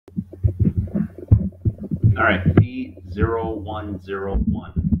All right,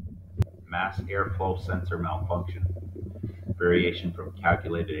 P0101 mass airflow sensor malfunction, variation from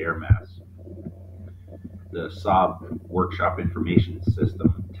calculated air mass. The Saab workshop information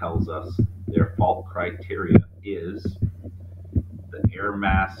system tells us their fault criteria is the air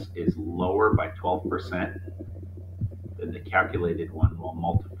mass is lower by 12% than the calculated one, while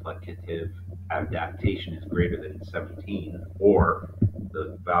multiplicative adaptation is greater than 17, or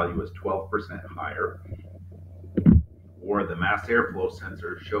the value is 12% higher, or the mass airflow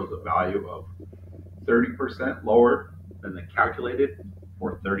sensor shows a value of 30% lower than the calculated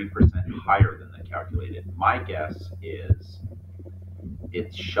or 30% higher than the calculated. My guess is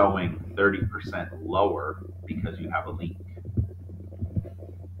it's showing 30% lower because you have a leak.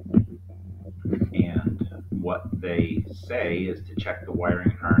 And what they say is to check the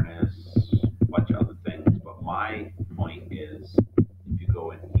wiring harness, a bunch of other things. But my point is, if you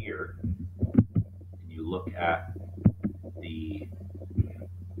go in here and you look at the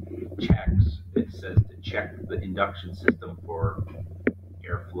checks, it says to check the induction system for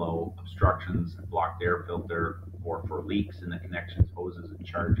airflow obstructions, blocked air filter, or for leaks in the connections, hoses, and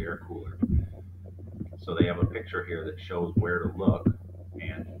charge air cooler. So they have a picture here that shows where to look,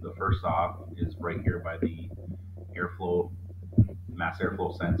 and the first off is right here by the airflow, mass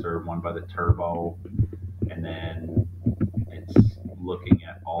airflow sensor, one by the turbo, and then it's looking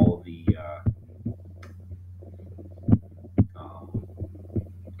at all the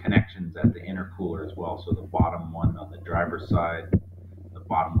connections at the intercooler as well. So the bottom one on the driver's side, the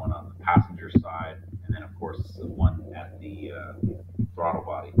bottom one on the passenger side, and then of course the one at the throttle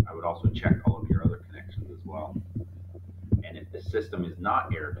body. I would also check all of your other connections as well. And if the system is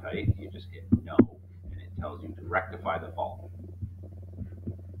not airtight, you just hit no, and it tells you to rectify the fault,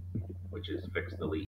 which is fix the leak.